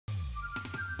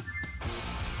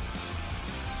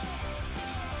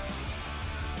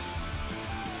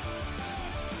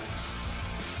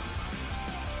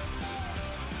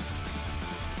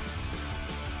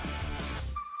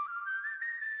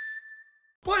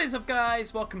What is up,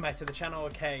 guys? Welcome back to the channel.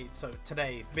 Okay, so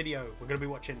today video we're going to be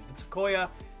watching the Tocaya.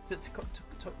 Is it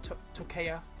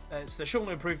Tocaya? It's the short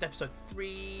and improved episode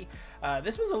 3.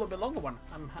 This was a little bit longer one.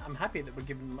 I'm happy that we're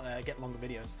getting longer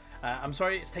videos. I'm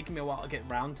sorry it's taken me a while to get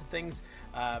around to things.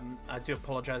 I do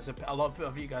apologize. A lot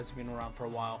of you guys have been around for a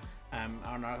while, and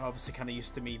I'm obviously kind of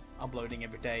used to me uploading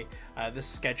every day. This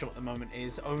schedule at the moment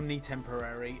is only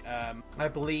temporary. I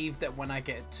believe that when I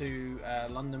get to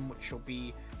London, which will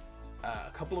be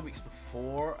a couple of weeks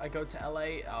before I go to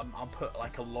LA, I'll put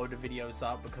like a load of videos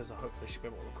up because I hopefully should be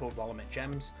able to record while I'm at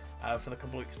Gems for the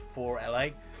couple of weeks before LA,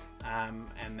 and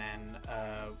then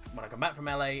when I come back from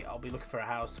LA, I'll be looking for a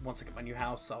house. Once I get my new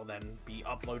house, I'll then be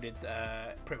uploaded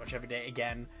pretty much every day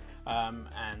again,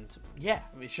 and yeah,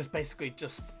 it's just basically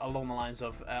just along the lines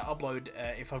of upload.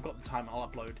 If I've got the time, I'll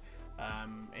upload.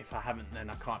 If I haven't, then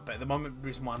I can't. But at the moment, the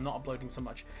reason why I'm not uploading so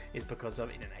much is because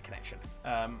of internet connection.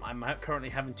 I'm currently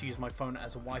having to use my phone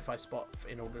as a Wi-Fi spot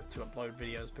in order to upload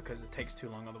videos because it takes too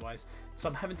long otherwise. So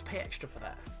I'm having to pay extra for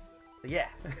that. But yeah,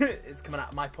 it's coming out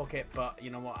of my pocket, but you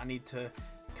know what? I need to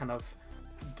kind of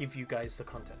give you guys the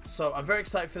content. So I'm very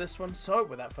excited for this one. So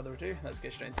without further ado, let's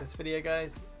get straight into this video,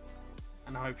 guys.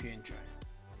 And I hope you enjoy.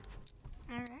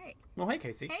 Alright. Well, hey,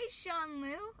 Kaycee. Hey, Sean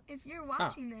Liu, if you're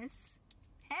watching this.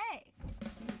 Hey!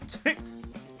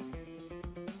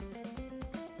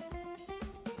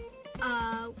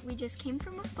 We just came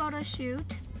from a photo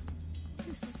shoot.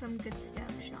 This is some good stuff,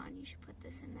 Sean. You should put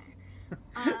this in there.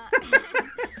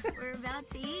 We're about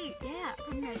to eat. Yeah,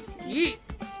 I'm ready to eat.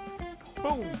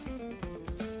 Boom!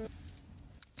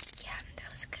 Yeah,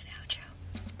 that was a good outro.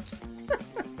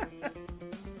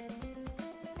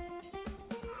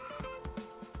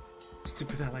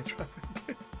 Stupid LA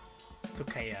traffic.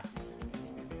 Tocaya.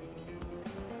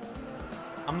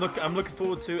 I'm looking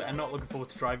forward to and not looking forward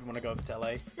to driving when I go over to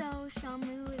LA. So, Sean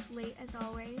Liu is late as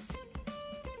always.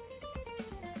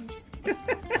 I'm just kidding.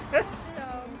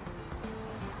 So,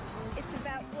 it's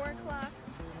about 4 o'clock,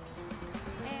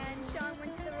 and Sean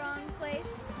went to the wrong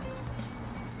place.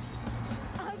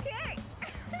 Okay.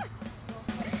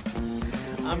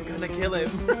 I'm gonna kill him.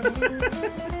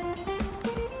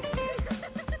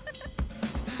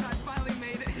 I finally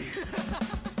made it.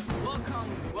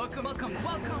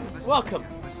 Welcome.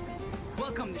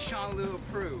 Welcome to Sean Liu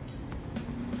Approved.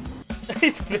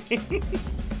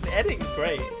 The editing's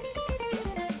great.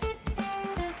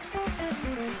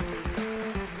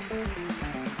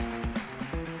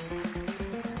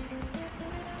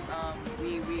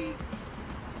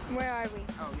 Where are we?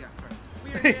 Oh yeah, sorry. We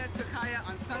are here at Tocaya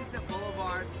on Sunset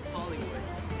Boulevard, Hollywood,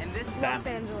 and this Los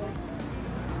Angeles.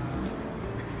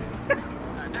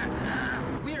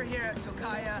 We are here at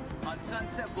Tocaya on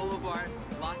Sunset Boulevard,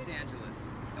 Los Angeles,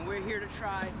 and we're here to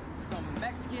try some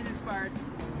Mexican-inspired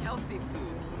healthy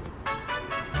food.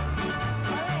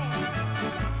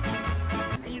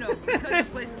 And you know, because this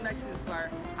place is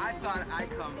Mexican-inspired, I thought I'd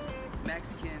come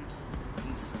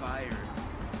Mexican-inspired.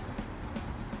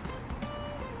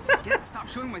 Stop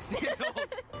showing my sandals.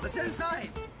 Let's head inside.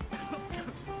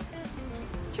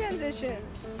 Transition.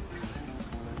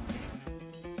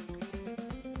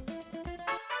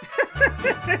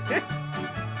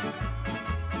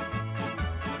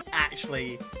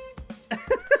 Actually. Oh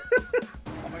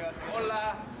my god.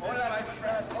 Hola, my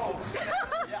friend. Oh,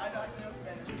 yeah, I know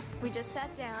Spanish. We just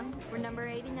sat down. We're number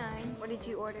 89. What did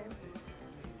you order?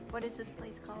 What is this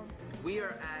place called? We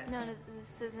are at. No,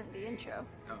 this isn't the intro.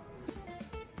 Oh.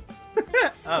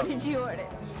 Oh. What did you order?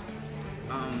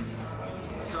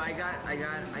 So I got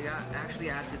actually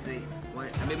asked if I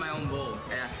made my own bowl.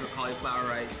 I asked for cauliflower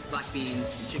rice, black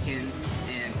beans, chicken,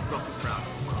 and Brussels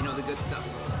sprouts. You know, the good stuff.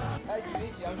 Nice to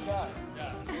meet you, I'm Sean.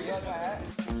 Yeah. You like my hat?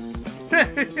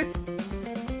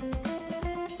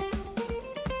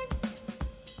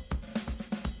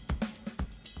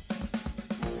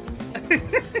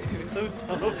 So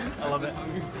dope. I love it.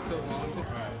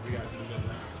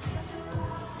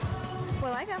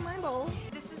 Well, I got my bowl.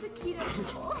 This is a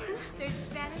keto bowl. There's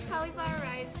Spanish cauliflower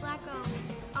rice, black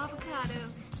almonds,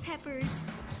 avocado, peppers.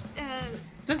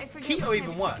 Does keto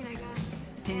even work?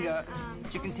 Tinga.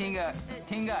 Chicken tinga.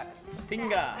 Tinga.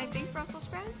 Tinga. I think Brussels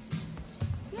sprouts.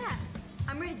 Yeah,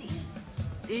 I'm ready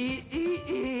to eat.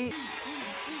 Eat.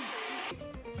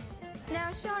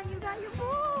 Now, Sean, you got your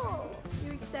bowl.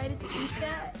 You excited to eat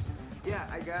that? Yeah,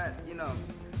 I got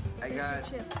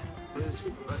chips.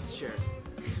 Let's share.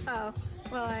 Oh,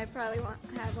 well, I probably won't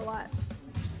have a lot.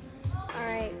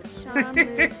 Alright, Sean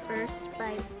Liu's first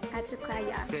bite at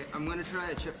Tocaya. Okay, I'm gonna try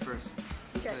the chip first.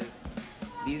 Because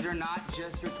these are not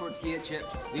just your tortilla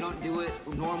chips. We don't do it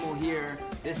normal here.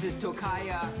 This is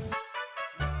Tocaya.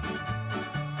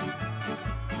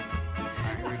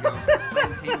 Alright, here we go.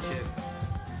 plantain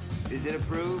chip. Is it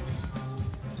approved?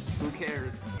 Who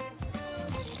cares?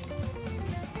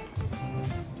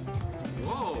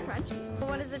 Whoa! Crunchy.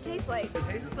 What does it taste like? It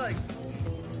tastes like.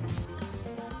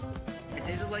 It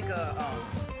tastes like a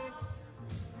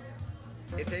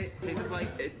It tastes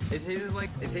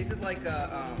like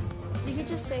a You could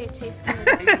just say it tastes good.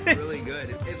 It tastes really good.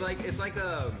 It's like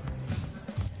a.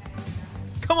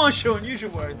 Come on, Sean, use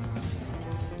your words.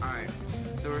 All right,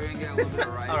 so we're gonna get a little bit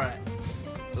of rice. All right. A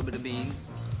little bit of beans,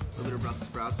 a little bit of Brussels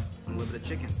sprouts, and a little bit of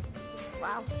chicken.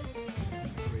 Wow.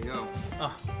 There you go.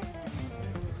 Oh.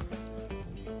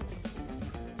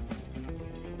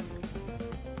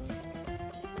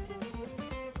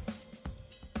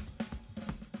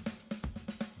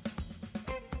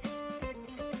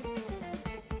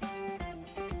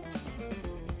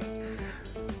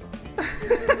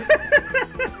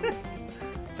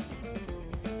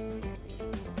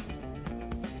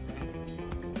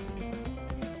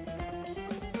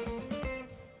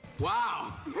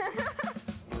 Wow!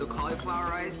 The cauliflower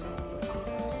rice, 10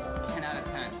 out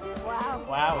of 10. Wow.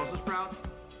 Wow. Brussels sprouts,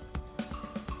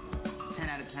 10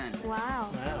 out of 10. Wow.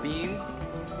 Wow.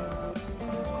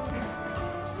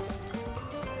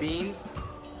 Beans,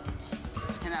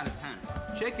 10 out of 10.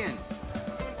 Chicken,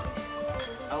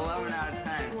 11 out of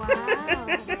 10. Wow.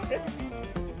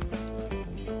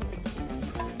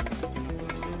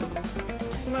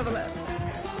 Level up.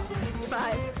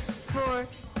 5, 4,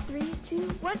 3, 2,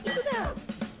 1. Eat it up.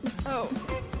 Oh.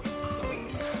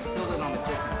 Build it on the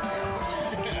chicken.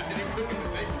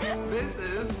 This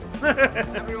is.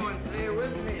 Everyone say it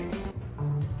with me.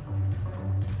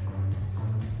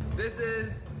 This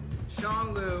is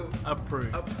Sean Lu.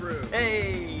 Approved. Approved.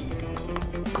 Hey!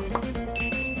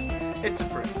 It's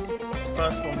approved. It's the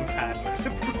first one we've had, but it's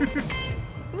approved.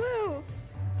 Woo.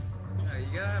 Yeah, you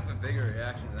gotta have a bigger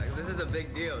reaction to that. 'Cause this is a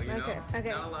big deal, you know? Okay,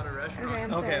 okay. Not a lot of restaurants. Okay,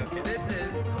 I'm Okay, sorry. okay. This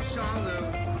is Sean Lu.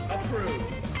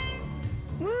 Approved.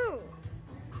 Woo.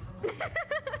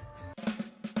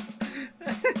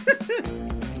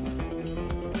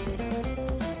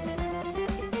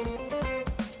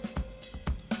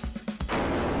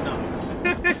 No.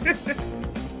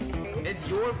 It's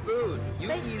your food. You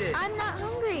But eat it. I'm not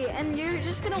hungry, and you're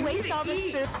just gonna waste to all this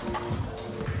eat. food.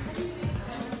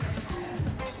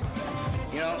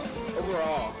 You know,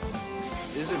 overall,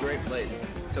 this is a great place.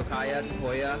 Tocaya,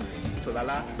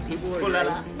 Tolala. People are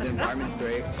Tolala. great. The environment's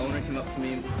great. Owner came up to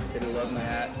me, said he loved my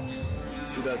hat.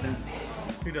 Who doesn't?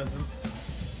 Who doesn't?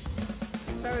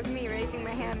 That was me raising my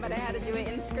hand, but I had to do it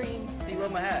in screen. So you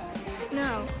love my hat.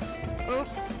 No. Oh,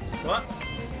 What?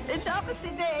 it's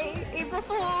opposite day. April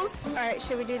Fools. All right,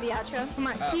 should we do the outro? Come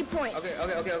on, key points.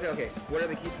 Okay. What are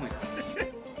the key points?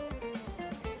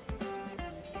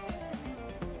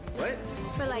 What?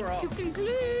 For like Overall. to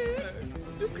conclude.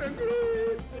 To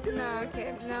conclude. No,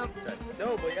 okay, no.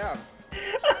 No, but yeah.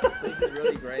 This place is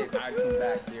really great. I'd come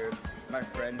back here. My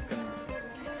friends can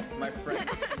come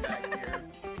back here.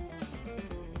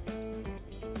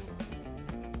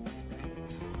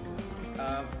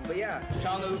 But yeah,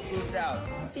 Sean Lu moved out.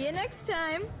 See you next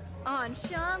time on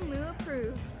Sean Lu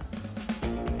Approved. I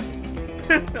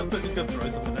thought he was going to throw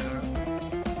something at her.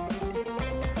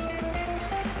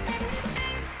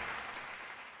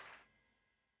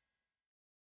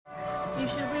 You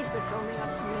should leave the filming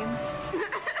up to me.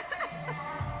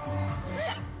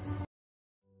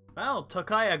 Well,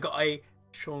 Tocaya got a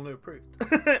Sean Lu approved.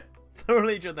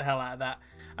 Thoroughly enjoyed the hell out of that.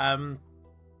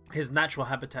 His natural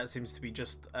habitat seems to be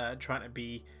just trying to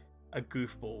be a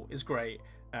goofball. It's great,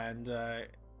 and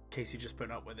Kaycee just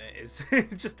putting up with it. It's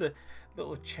just the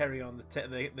little cherry on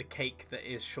the cake that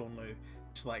is Sean Lu.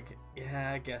 Just like,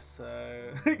 yeah, I guess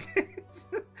so.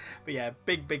 But yeah,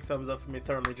 big thumbs up for me.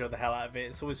 Thoroughly enjoyed the hell out of it.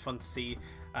 It's always fun to see,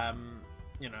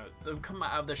 you know, them come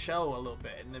out of the shell a little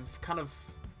bit, and they've kind of,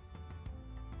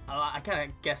 I kind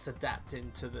of guess, adapt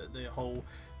into the whole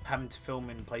having to film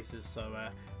in places. So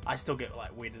I still get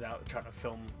like weirded out trying to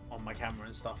film on my camera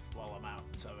and stuff while I'm out.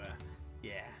 So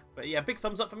yeah. But yeah, big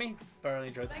thumbs up for me. Thoroughly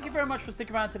enjoyed it. Thank you very much for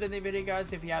sticking around to the end of the video,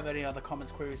 guys. If you have any other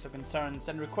comments, queries, or concerns,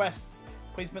 and requests,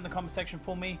 please put in the comment section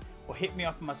for me, or hit me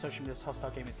up on my social media,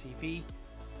 HostileGamerYT.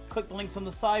 Click the links on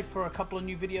the side for a couple of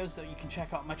new videos that you can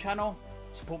check out on my channel.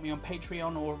 Support me on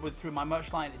Patreon or through my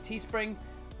merch line at Teespring.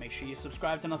 Make sure you're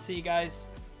subscribed, and I'll see you guys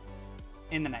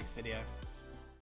in the next video.